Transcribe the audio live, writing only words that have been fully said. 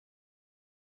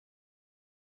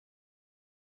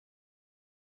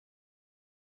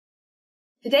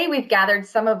Today, we've gathered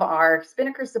some of our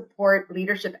Spinnaker Support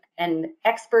leadership and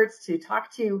experts to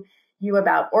talk to you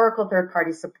about Oracle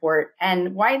third-party support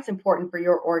and why it's important for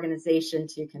your organization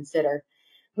to consider.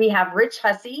 We have Rich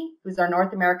Hussey, who's our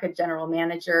North America General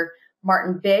Manager,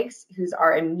 Martin Biggs, who's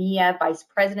our EMEA Vice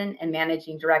President and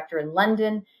Managing Director in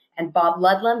London, and Bob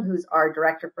Ludlam, who's our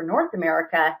Director for North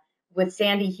America, with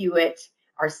Sandy Hewitt,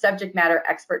 our subject matter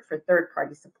expert for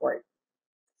third-party support.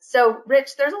 So,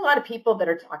 Rich, there's a lot of people that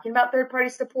are talking about third-party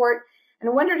support, and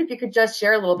I wondered if you could just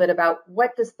share a little bit about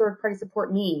what does third-party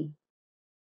support mean?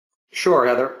 Sure,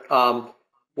 Heather.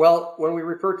 Well, when we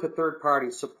refer to third-party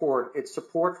support, it's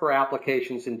support for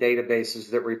applications and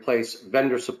databases that replace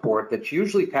vendor support that's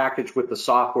usually packaged with the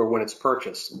software when it's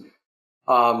purchased.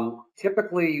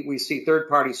 Typically, we see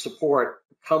third-party support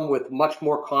come with much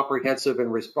more comprehensive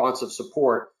and responsive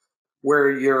support,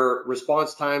 where your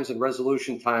response times and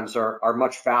resolution times are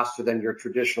much faster than your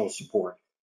traditional support.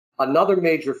 Another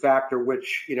major factor,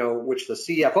 which the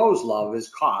CFOs love, is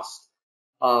cost.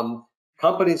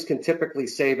 Companies can typically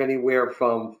save anywhere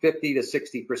from 50 to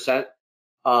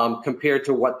 60% compared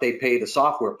to what they pay the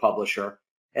software publisher.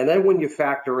 And then when you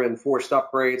factor in forced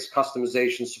upgrades,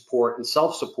 customization support, and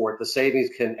self-support, the savings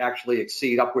can actually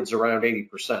exceed upwards around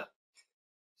 80%.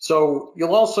 So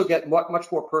you'll also get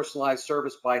much more personalized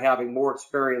service by having more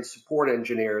experienced support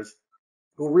engineers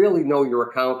who really know your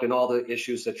account and all the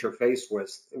issues that you're faced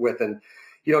with. And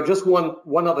just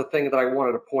one other thing that I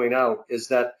wanted to point out is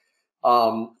that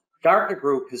Gartner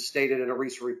Group has stated in a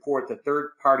recent report that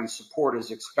third-party support is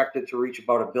expected to reach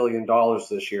about $1 billion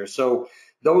this year. So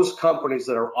those companies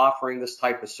that are offering this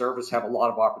type of service have a lot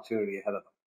of opportunity ahead of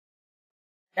them.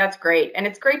 That's great. And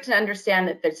it's great to understand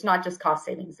that it's not just cost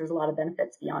savings. There's a lot of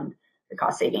benefits beyond the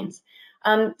cost savings.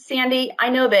 Sandy, I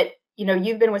know that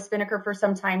you've been with Spinnaker for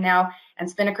some time now, and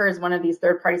Spinnaker is one of these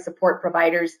third-party support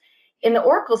providers. In the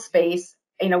Oracle space,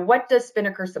 what does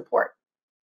Spinnaker support?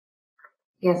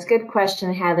 Yes, good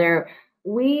question, Heather.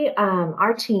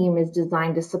 Our team is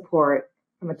designed to support,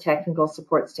 from a technical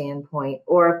support standpoint,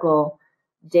 Oracle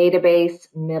database,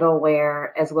 middleware,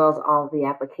 as well as all of the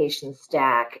application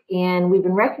stack. And we've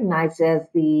been recognized as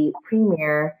the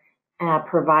premier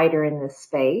provider in this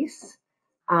space,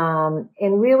 and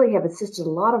really have assisted a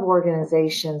lot of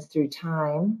organizations through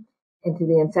time and to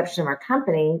the inception of our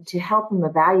company to help them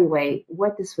evaluate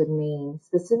what this would mean,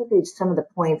 specifically some of the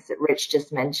points that Rich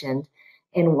just mentioned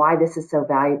and why this is so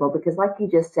valuable. Because like you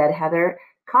just said, Heather,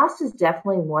 cost is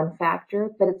definitely one factor,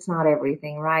 but it's not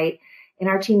everything, right? And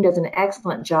our team does an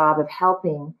excellent job of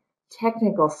helping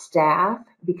technical staff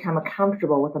become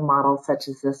comfortable with a model such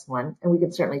as this one. And we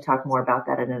can certainly talk more about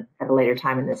that at a later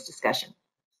time in this discussion.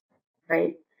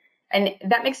 Right. And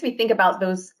that makes me think about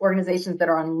those organizations that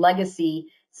are on legacy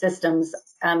systems.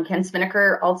 Can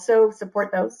Spinnaker also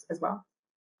support those as well?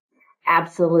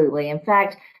 Absolutely. In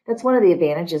fact, that's one of the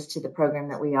advantages to the program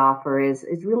that we offer is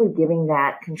really giving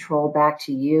that control back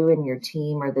to you and your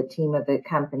team or the team of the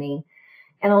company,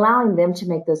 and allowing them to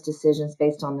make those decisions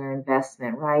based on their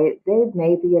investment, right? They've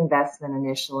made the investment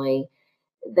initially.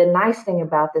 The nice thing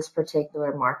about this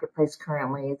particular marketplace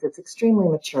currently is it's extremely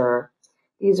mature.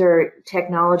 These are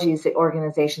technologies that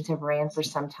organizations have ran for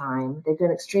some time. They've done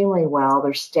extremely well.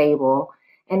 They're stable.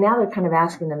 And now they're kind of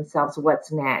asking themselves,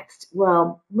 what's next?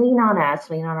 Well, lean on us,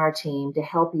 lean on our team to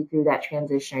help you through that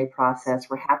transitionary process.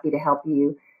 We're happy to help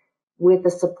you with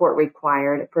the support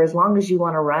required for as long as you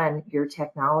want to run your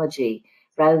technology,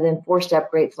 rather than forced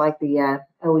upgrades like the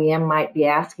OEM might be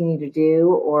asking you to do,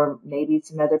 or maybe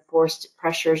some other forced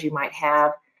pressures you might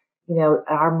have.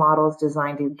 Our model is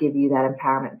designed to give you that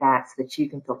empowerment back so that you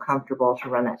can feel comfortable to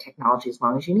run that technology as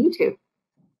long as you need to.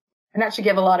 And that should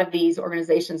give a lot of these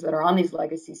organizations that are on these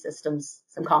legacy systems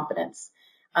some confidence.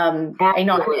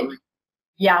 Absolutely.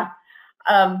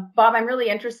 Bob, I'm really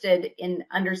interested in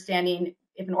understanding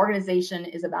if an organization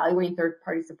is evaluating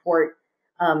third-party support,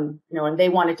 and they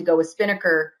wanted to go with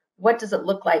Spinnaker, what does it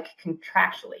look like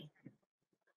contractually?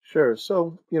 Sure.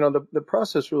 So, the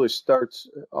process really starts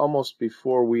almost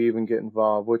before we even get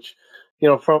involved, which,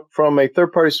 from a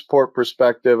third-party support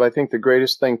perspective, I think the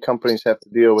greatest thing companies have to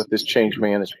deal with is change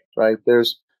management, right?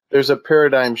 There's a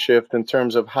paradigm shift in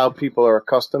terms of how people are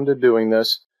accustomed to doing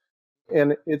this.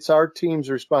 And it's our team's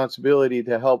responsibility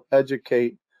to help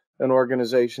educate an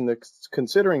organization that's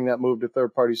considering that move to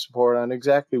third-party support on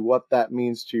exactly what that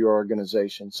means to your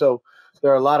organization. So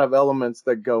there are a lot of elements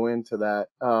that go into that.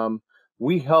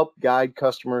 We help guide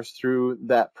customers through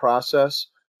that process.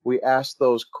 We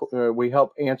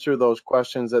help answer those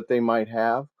questions that they might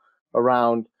have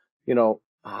around,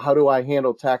 how do I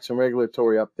handle tax and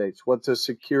regulatory updates? What does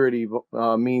security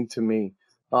mean to me?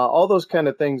 All those kind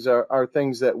of things are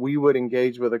things that we would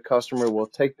engage with a customer. We'll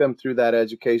take them through that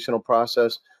educational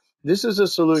process. This is a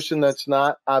solution that's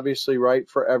not obviously right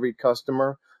for every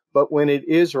customer, but when it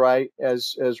is right,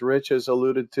 as Rich has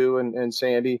alluded to and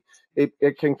Sandy,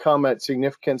 it can come at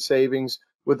significant savings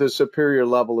with a superior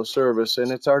level of service.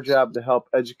 And it's our job to help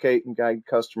educate and guide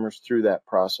customers through that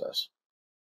process.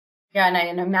 Yeah, and I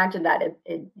imagine that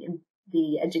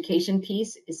the education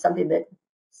piece is something that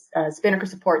Spinnaker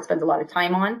Support spends a lot of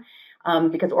time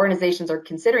on, because organizations are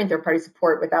considering third-party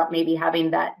support without maybe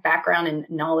having that background and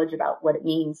knowledge about what it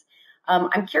means.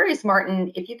 I'm curious,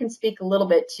 Martin, if you can speak a little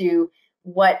bit to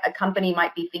what a company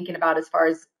might be thinking about as far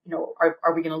as,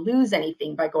 are we going to lose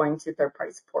anything by going to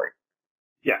third-party support?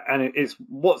 Yeah, and it's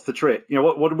what's the trick?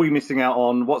 What are we missing out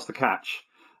on? What's the catch?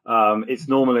 It's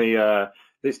normally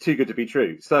it's too good to be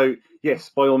true. So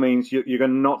yes, by all means, you're going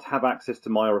to not have access to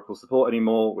My Oracle support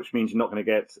anymore, which means you're not going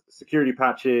to get security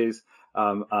patches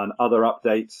and other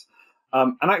updates.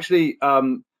 And actually,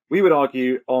 we would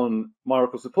argue on My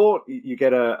Oracle support, you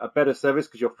get a better service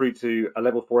because you're through to a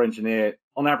level 4 engineer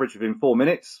on average within 4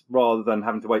 minutes, rather than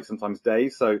having to wait sometimes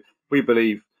days. So we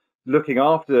believe looking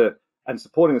after and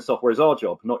supporting the software is our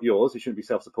job, not yours. It shouldn't be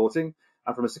self-supporting.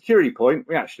 And from a security point,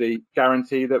 we actually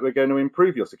guarantee that we're going to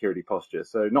improve your security posture.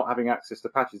 So not having access to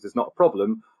patches is not a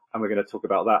problem. And we're going to talk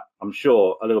about that, I'm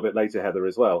sure, a little bit later, Heather,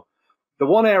 as well. The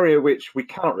one area which we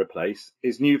cannot replace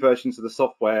is new versions of the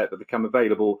software that become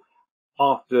available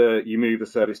after you move the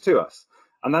service to us.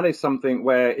 And that is something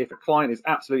where if a client is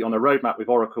absolutely on a roadmap with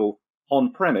Oracle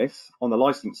on premise, on the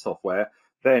licensed software,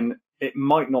 then it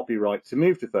might not be right to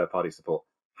move to third-party support.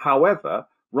 However,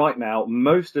 right now,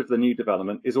 most of the new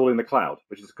development is all in the cloud,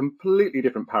 which is a completely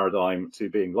different paradigm to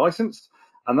being licensed.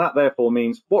 And that therefore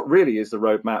means what really is the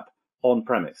roadmap on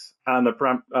premise. And the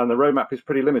roadmap is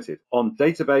pretty limited. On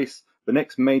database, the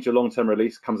next major long-term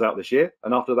release comes out this year.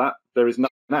 And after that, there is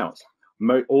nothing announced.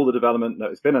 All the development that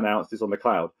has been announced is on the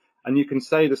cloud. And you can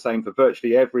say the same for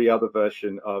virtually every other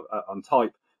version of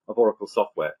type of Oracle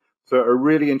software. So a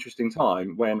really interesting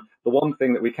time when the one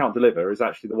thing that we can't deliver is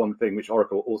actually the one thing which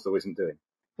Oracle also isn't doing.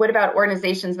 What about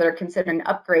organizations that are considering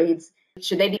upgrades?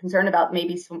 Should they be concerned about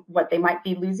maybe what they might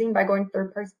be losing by going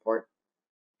third-party support?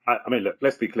 I mean, look,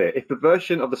 let's be clear. If the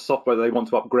version of the software they want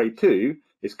to upgrade to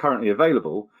is currently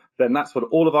available, then that's what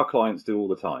all of our clients do all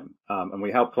the time. And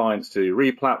we help clients to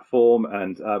re-platform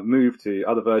and move to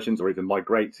other versions or even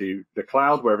migrate to the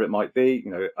cloud, wherever it might be,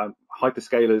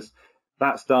 hyperscalers.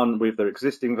 That's done with their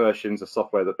existing versions of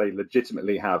software that they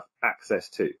legitimately have access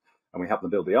to. And we help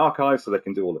them build the archive so they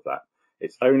can do all of that.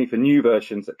 It's only for new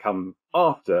versions that come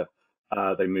after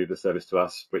they move the service to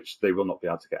us, which they will not be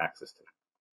able to get access to.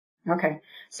 Okay,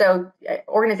 so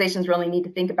organizations really need to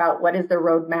think about what is their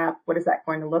roadmap, what is that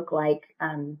going to look like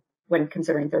when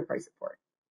considering third-party support.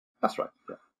 That's right.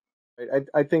 Yeah.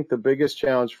 I think the biggest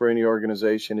challenge for any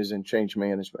organization is in change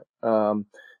management.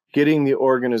 Getting the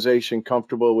organization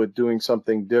comfortable with doing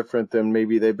something different than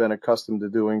maybe they've been accustomed to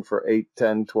doing for 8,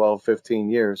 10, 12, 15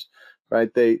 years,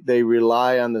 right? They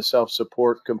rely on the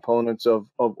self-support components of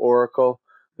Oracle.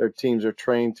 Their teams are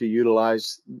trained to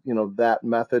utilize, that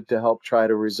method to help try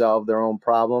to resolve their own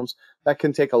problems. That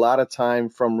can take a lot of time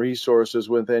from resources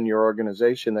within your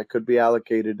organization that could be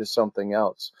allocated to something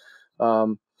else.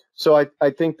 So I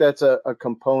think that's a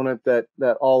component that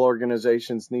all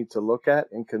organizations need to look at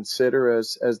and consider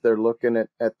as they're looking at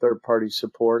third-party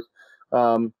support.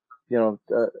 As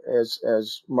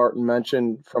Martin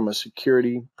mentioned, from a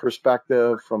security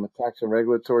perspective, from a tax and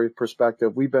regulatory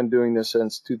perspective, we've been doing this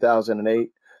since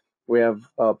 2008. We have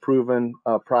proven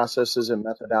processes and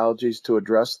methodologies to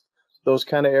address those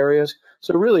kind of areas.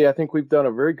 So really, I think we've done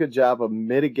a very good job of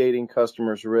mitigating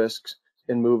customers' risks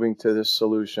in moving to this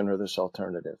solution or this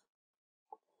alternative.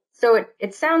 So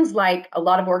it sounds like a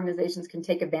lot of organizations can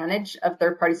take advantage of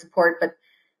third-party support, but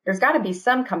there's got to be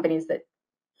some companies that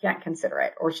can't consider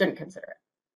it or shouldn't consider it.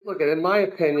 Look, in my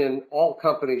opinion, all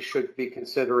companies should be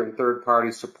considering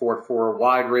third-party support for a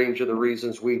wide range of the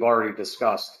reasons we've already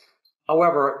discussed.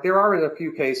 However, there are in a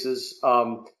few cases,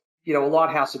 a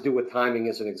lot has to do with timing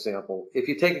as an example. If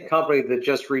you take a company that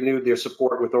just renewed their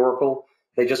support with Oracle,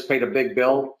 they just paid a big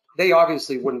bill, they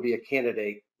obviously wouldn't be a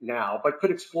candidate now, but could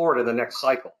explore it in the next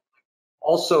cycle.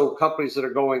 Also, companies that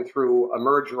are going through a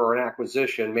merger or an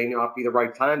acquisition may not be the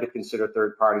right time to consider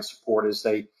third-party support, as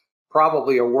they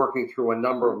probably are working through a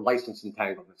number of license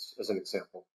entanglements, as an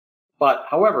example. But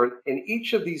however, in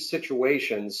each of these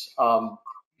situations,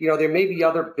 there may be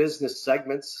other business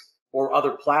segments or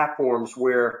other platforms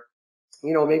where,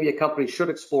 maybe a company should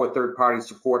explore third-party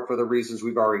support for the reasons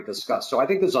we've already discussed. So I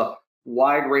think there's a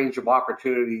wide range of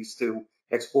opportunities to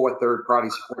explore third-party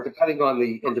support, depending on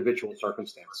the individual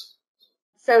circumstance.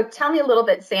 So tell me a little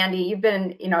bit, Sandy, you've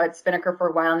been, at Spinnaker for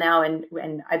a while now,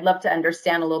 and I'd love to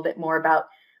understand a little bit more about,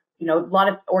 a lot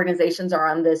of organizations are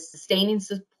on this sustaining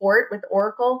support with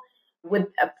Oracle. Would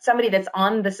somebody that's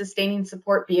on the sustaining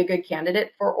support be a good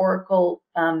candidate for Oracle,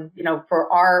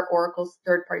 for our Oracle's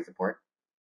third-party support?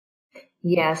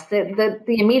 Yes, the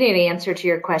immediate answer to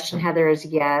your question, Heather, is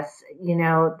yes.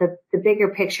 The bigger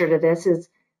picture to this is,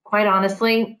 quite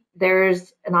honestly,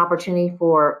 there's an opportunity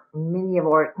for many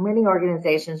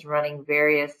organizations running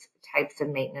various types of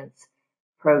maintenance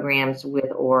programs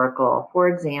with Oracle. For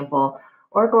example,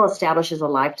 Oracle establishes a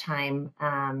lifetime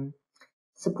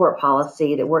support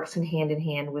policy that works in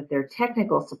hand with their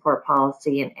technical support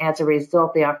policy, and as a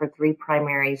result, they offer 3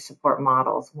 primary support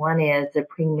models. One is the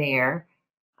Premier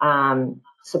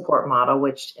support model,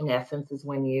 which in essence is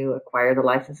when you acquire the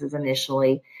licenses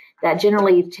initially. That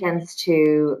generally tends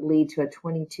to lead to a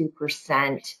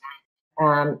 22%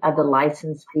 of the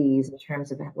license fees in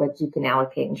terms of what you can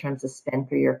allocate in terms of spend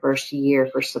for your first year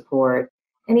for support.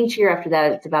 And each year after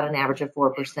that, it's about an average of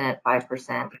 4%,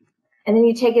 5%. And then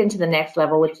you take it into the next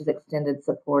level, which is extended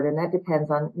support. And that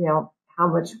depends on, how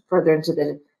much further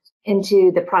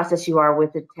into the process you are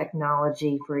with the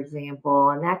technology, for example.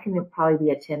 And that can probably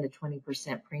be a 10 to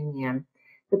 20% premium.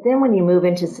 But then when you move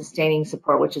into sustaining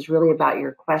support, which is really about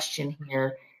your question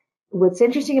here, what's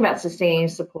interesting about sustaining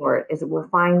support is that we'll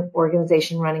find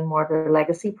organization running more of their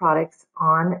legacy products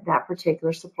on that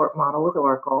particular support model with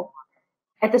Oracle.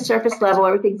 At the surface level,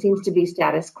 everything seems to be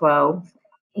status quo,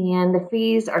 and the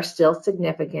fees are still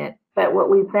significant. But what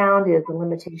we found is the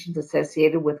limitations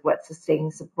associated with what sustaining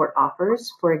support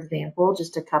offers. For example,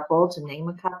 just a couple, to name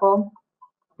a couple,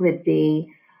 would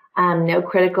be no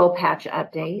critical patch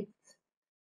updates.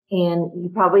 And you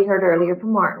probably heard earlier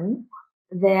from Martin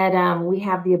that we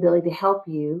have the ability to help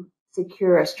you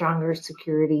secure a stronger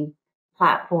security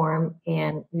platform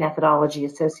and methodology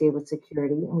associated with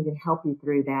security, and we can help you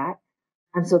through that.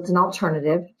 And so it's an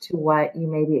alternative to what you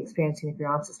may be experiencing if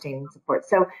you're on sustaining support.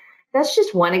 So that's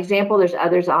just one example. There's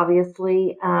others,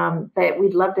 obviously, but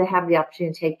we'd love to have the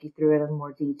opportunity to take you through it in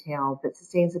more detail. But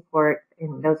sustaining support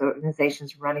in those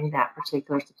organizations running that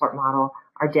particular support model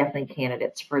are definitely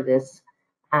candidates for this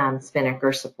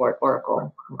Spinnaker Support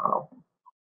Oracle model.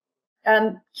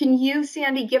 Can you,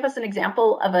 Sandy, give us an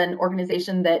example of an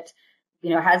organization that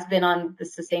has been on the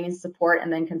sustaining support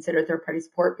and then considered third-party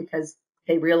support because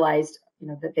they realized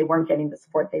that they weren't getting the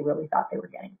support they really thought they were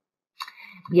getting?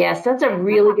 Yes, that's a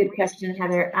really good question,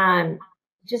 Heather.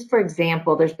 Just for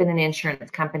example, there's been an insurance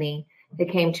company that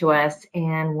came to us,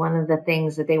 and one of the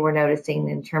things that they were noticing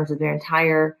in terms of their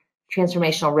entire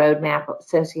transformational roadmap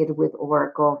associated with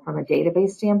Oracle from a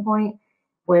database standpoint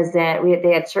was that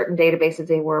they had certain databases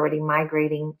they were already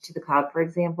migrating to the cloud, for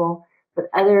example, but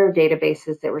other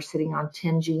databases that were sitting on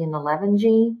 10G and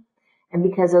 11G. And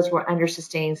because those were under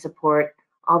sustaining support,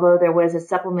 although there was a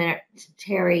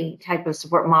supplementary type of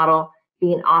support model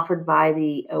being offered by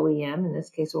the OEM, in this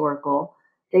case Oracle,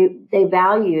 they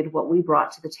valued what we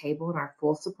brought to the table in our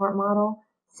full support model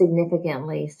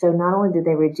significantly. So not only did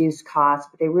they reduce costs,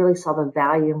 but they really saw the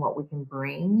value in what we can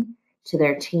bring to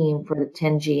their team for the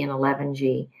 10G and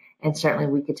 11G. And certainly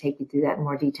we could take you through that in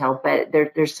more detail, but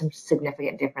there's some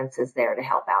significant differences there to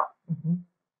help out. Mm-hmm.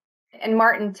 And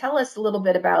Martin, tell us a little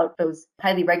bit about those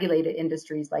highly regulated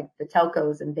industries like the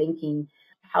telcos and banking.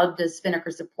 How does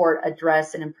Spinnaker Support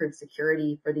address and improve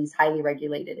security for these highly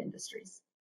regulated industries?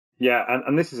 Yeah,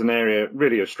 and this is an area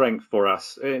really of strength for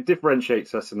us. It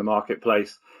differentiates us in the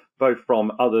marketplace, both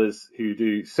from others who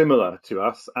do similar to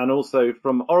us and also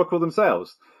from Oracle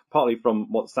themselves, partly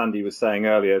from what Sandy was saying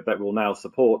earlier, that will now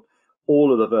support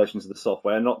all of the versions of the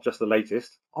software, not just the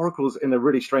latest. Oracle's in a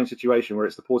really strange situation where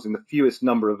it's supporting the fewest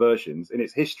number of versions in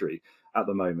its history at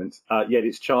the moment, yet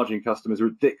it's charging customers a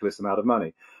ridiculous amount of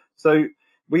money. So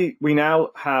we now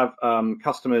have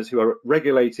customers who are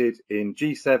regulated in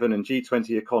G7 and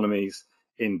G20 economies,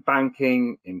 in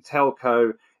banking, in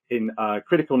telco, in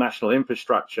critical national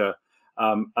infrastructure.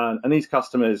 And these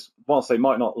customers, whilst they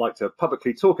might not like to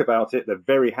publicly talk about it, they're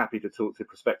very happy to talk to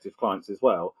prospective clients as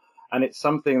well. And it's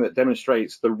something that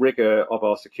demonstrates the rigor of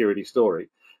our security story.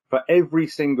 For every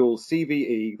single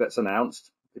CVE that's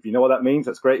announced, if you know what that means,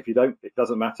 that's great. If you don't, it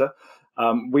doesn't matter.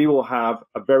 We will have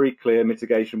a very clear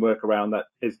mitigation workaround that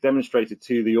is demonstrated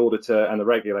to the auditor and the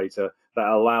regulator that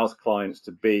allows clients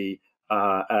to be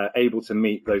able to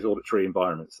meet those auditory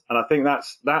environments. And I think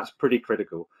that's pretty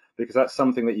critical, because that's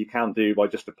something that you can't do by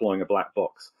just deploying a black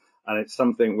box. And it's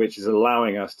something which is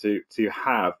allowing us to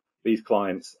have these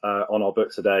clients on our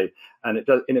books today. And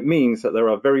it means that there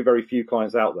are very, very few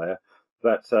clients out there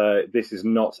that this is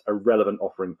not a relevant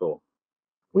offering for.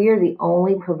 We are the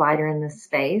only provider in this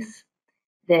space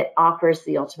that offers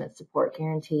the ultimate support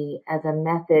guarantee as a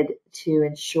method to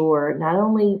ensure, not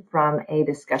only from a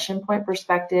discussion point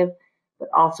perspective, but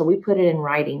also we put it in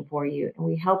writing for you and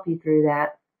we help you through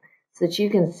that so that you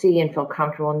can see and feel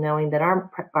comfortable knowing that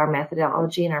our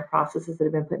methodology and our processes that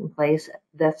have been put in place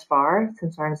thus far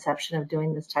since our inception of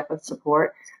doing this type of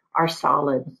support are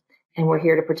solid. And we're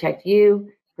here to protect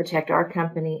you, protect our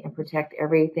company, and protect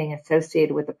everything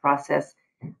associated with the process,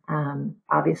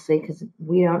 obviously, because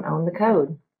we don't own the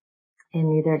code, and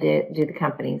neither do the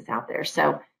companies out there.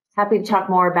 So happy to talk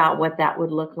more about what that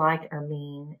would look like or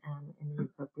mean in the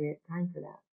appropriate time for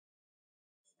that.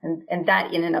 And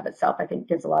that in and of itself, I think,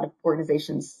 gives a lot of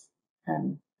organizations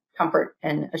comfort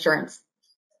and assurance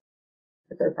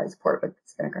for third-party support with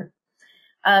Spinnaker.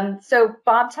 So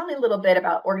Bob, tell me a little bit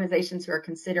about organizations who are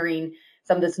considering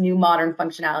some of this new modern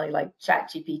functionality like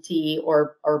Chat GPT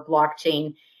or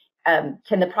blockchain.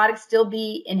 Can the product still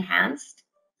be enhanced,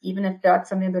 even if that's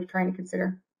something they're trying to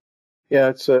consider? Yeah,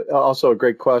 it's also a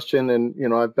great question. And, you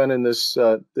know, I've been in this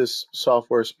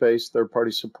software space,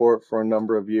 third-party support, for a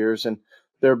number of years. And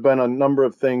there have been a number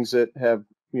of things that have,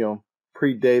 you know,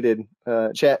 predated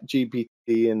Chat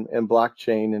GPT and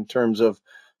blockchain in terms of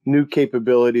new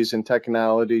capabilities and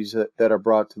technologies that are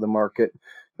brought to the market.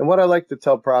 And what I like to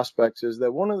tell prospects is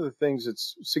that one of the things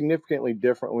that's significantly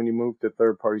different when you move to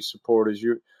third-party support is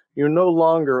you're no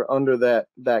longer under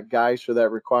that guise or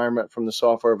that requirement from the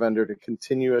software vendor to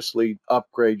continuously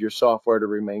upgrade your software to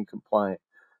remain compliant.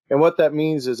 And what that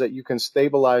means is that you can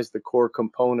stabilize the core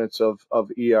components of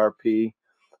ERP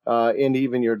and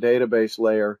even your database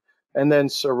layer, and then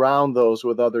surround those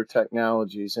with other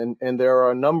technologies. And there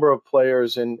are a number of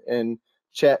players in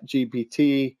Chat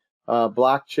GPT,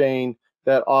 blockchain,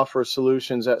 that offer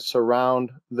solutions that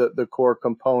surround the core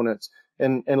components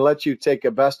and let you take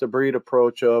a best of breed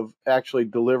approach of actually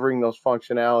delivering those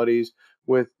functionalities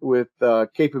with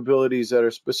capabilities that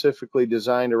are specifically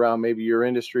designed around maybe your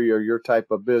industry or your type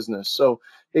of business. So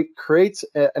it creates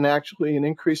an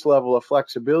increased level of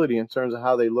flexibility in terms of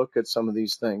how they look at some of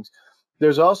these things.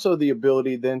 There's also the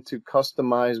ability then to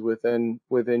customize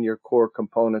within your core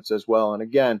components as well. And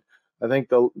again, I think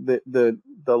the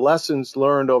lessons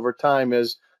learned over time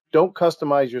is don't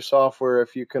customize your software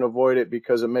if you can avoid it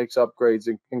because it makes upgrades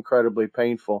incredibly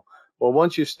painful. Well,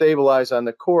 once you stabilize on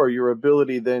the core, your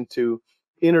ability then to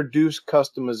introduce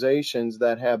customizations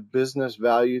that have business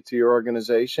value to your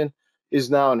organization is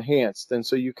now enhanced. And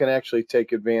so you can actually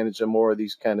take advantage of more of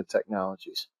these kind of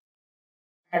technologies.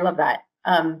 I love that.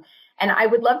 And I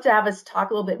would love to have us talk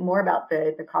a little bit more about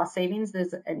the cost savings.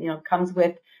 This, comes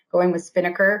with going with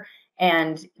Spinnaker.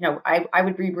 And, I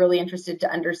would be really interested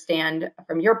to understand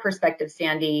from your perspective,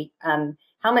 Sandy,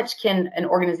 how much can an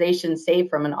organization save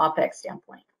from an OpEx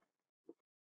standpoint?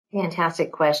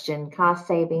 Fantastic question. Cost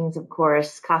savings, of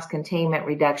course, cost containment,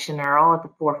 reduction are all at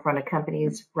the forefront of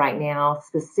companies right now,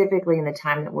 specifically in the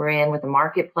time that we're in with the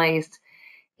marketplace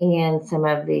and some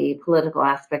of the political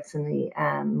aspects in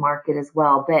the market as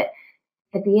well. But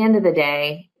at the end of the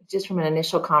day, just from an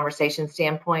initial conversation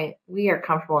standpoint, we are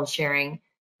comfortable in sharing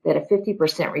that a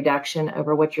 50% reduction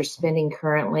over what you're spending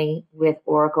currently with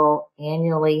Oracle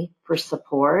annually for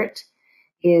support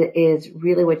is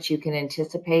really what you can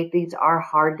anticipate. These are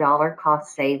hard dollar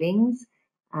cost savings,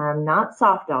 not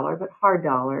soft dollar, but hard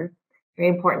dollar. Very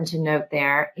important to note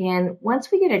there. And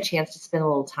once we get a chance to spend a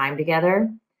little time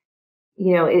together,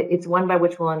 it's one by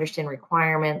which we'll understand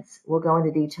requirements. We'll go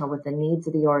into detail with the needs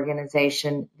of the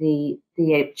organization, the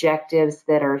objectives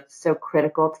that are so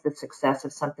critical to the success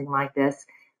of something like this.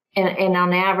 And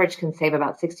on average can save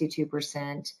about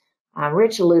 62%.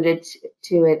 Rich alluded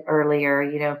to it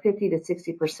earlier, 50 to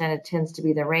 60% tends to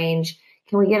be the range.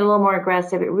 Can we get a little more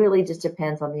aggressive? It really just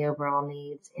depends on the overall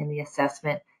needs and the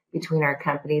assessment between our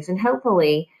companies. And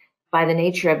hopefully, by the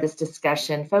nature of this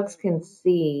discussion, folks can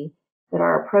see that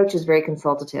our approach is very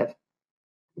consultative.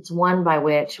 It's one by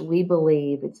which we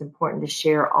believe it's important to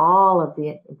share all of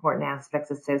the important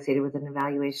aspects associated with an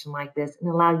evaluation like this and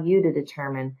allow you to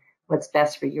determine what's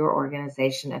best for your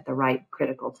organization at the right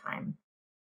critical time.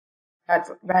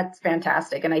 That's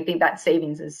fantastic. And I think that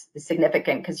savings is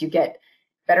significant because you get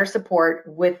better support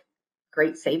with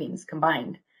great savings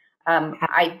combined.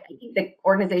 I think that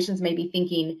organizations may be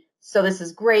thinking, so this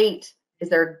is great. Is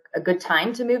there a good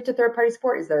time to move to third-party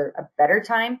support? Is there a better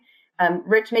time?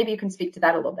 Rich, maybe you can speak to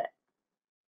that a little bit.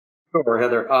 Sure,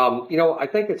 Heather. I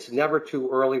think it's never too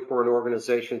early for an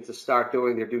organization to start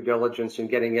doing their due diligence and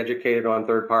getting educated on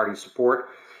third-party support.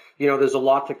 There's a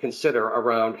lot to consider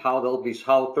around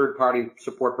how third-party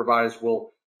support providers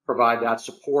will provide that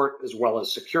support as well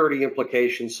as security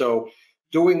implications. So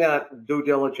doing that due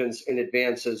diligence in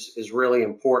advance is really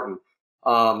important.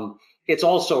 It's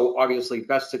also obviously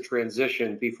best to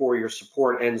transition before your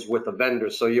support ends with the vendor,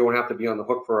 so you won't have to be on the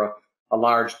hook for a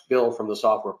large bill from the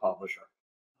software publisher.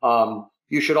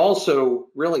 You should also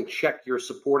really check your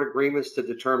support agreements to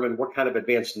determine what kind of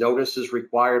advance notice is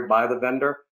required by the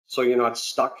vendor, so you're not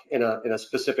stuck in a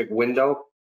specific window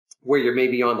where you're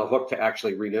maybe on the hook to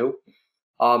actually renew.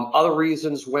 Other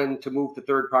reasons when to move to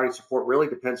third-party support really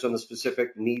depends on the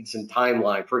specific needs and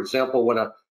timeline. For example,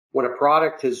 when a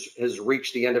product has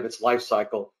reached the end of its life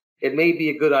cycle, it may be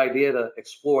a good idea to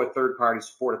explore third-party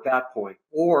support at that point.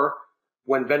 Or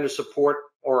when vendor support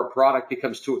or a product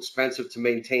becomes too expensive to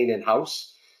maintain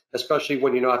in-house, especially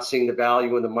when you're not seeing the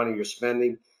value in the money you're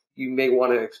spending, you may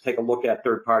want to take a look at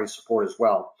third-party support as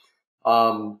well.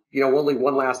 Only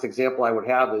one last example I would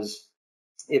have is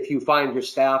if you find your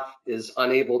staff is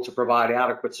unable to provide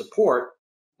adequate support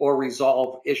or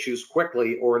resolve issues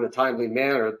quickly or in a timely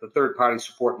manner, the third-party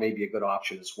support may be a good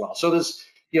option as well. So there's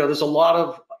a lot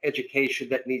of education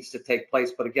that needs to take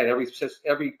place, but again,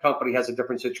 every company has a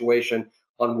different situation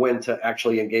on when to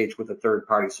actually engage with a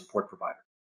third-party support provider.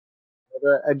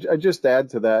 I just add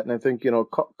to that, and I think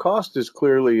cost is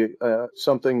clearly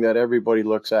something that everybody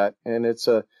looks at, and it's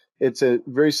a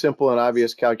very simple and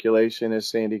obvious calculation, as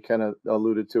Sandy kind of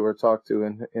alluded to or talked to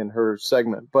in her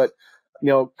segment. But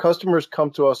customers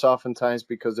come to us oftentimes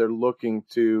because they're looking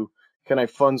to, can I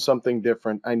fund something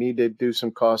different? I need to do some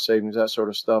cost savings, that sort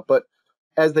of stuff. But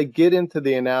as they get into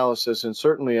the analysis, and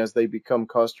certainly as they become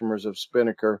customers of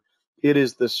Spinnaker, it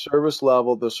is the service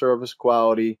level, the service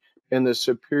quality, and the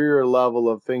superior level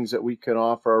of things that we can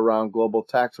offer around global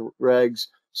tax regs,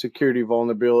 security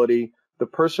vulnerability, the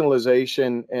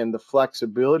personalization and the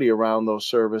flexibility around those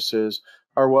services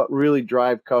are what really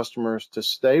drive customers to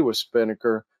stay with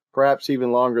Spinnaker, perhaps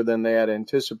even longer than they had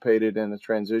anticipated in the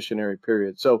transitionary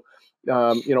period. So,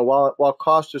 while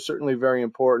cost is certainly very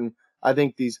important, I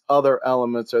think these other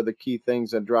elements are the key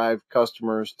things that drive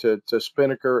customers to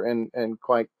Spinnaker and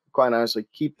quite honestly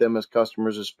keep them as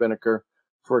customers of Spinnaker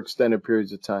for extended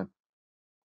periods of time.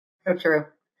 So true.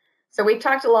 So we've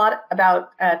talked a lot about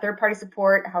third-party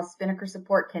support, how Spinnaker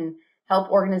support can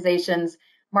help organizations.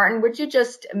 Martin, would you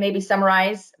just maybe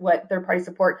summarize what third-party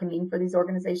support can mean for these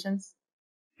organizations?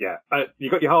 Yeah, you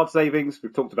got your hard savings.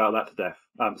 We've talked about that to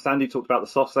death. Sandy talked about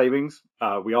the soft savings.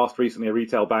 We asked recently a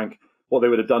retail bank what they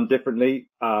would have done differently,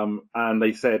 and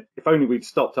they said if only we'd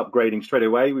stopped upgrading straight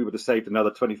away, we would have saved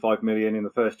another 25 million in the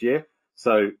first year.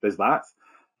 So there's that.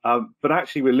 But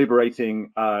actually, we're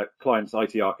liberating clients'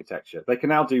 IT architecture. They can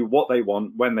now do what they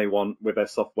want, when they want with their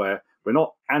software. We're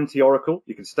not anti-Oracle.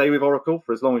 You can stay with Oracle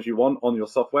for as long as you want on your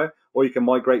software, or you can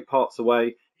migrate parts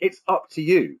away. It's up to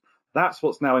you. That's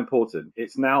what's now important.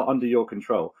 It's now under your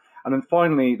control. And then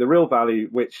finally, the real value,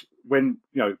 which when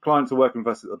clients are working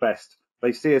with us at the best,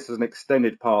 they see us as an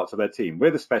extended part of their team.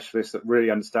 We're the specialists that really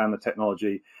understand the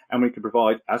technology, and we can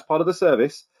provide, as part of the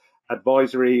service,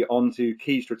 advisory onto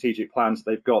key strategic plans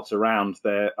they've got around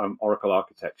their Oracle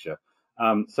architecture.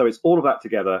 So it's all of that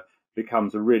together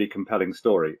becomes a really compelling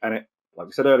story. And it, like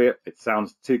we said earlier, it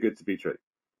sounds too good to be true.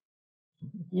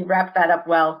 You wrapped that up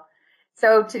well.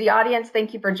 So to the audience,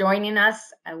 thank you for joining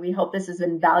us. We hope this has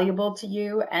been valuable to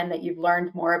you and that you've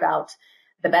learned more about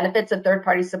the benefits of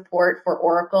third-party support for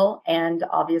Oracle and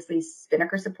obviously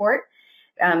Spinnaker support.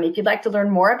 If you'd like to learn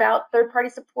more about third-party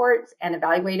support and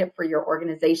evaluate it for your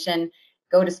organization,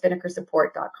 go to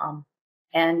spinnakersupport.com.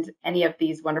 And any of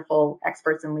these wonderful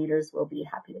experts and leaders will be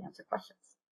happy to answer questions.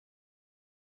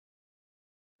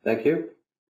 Thank you.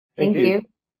 Thank you.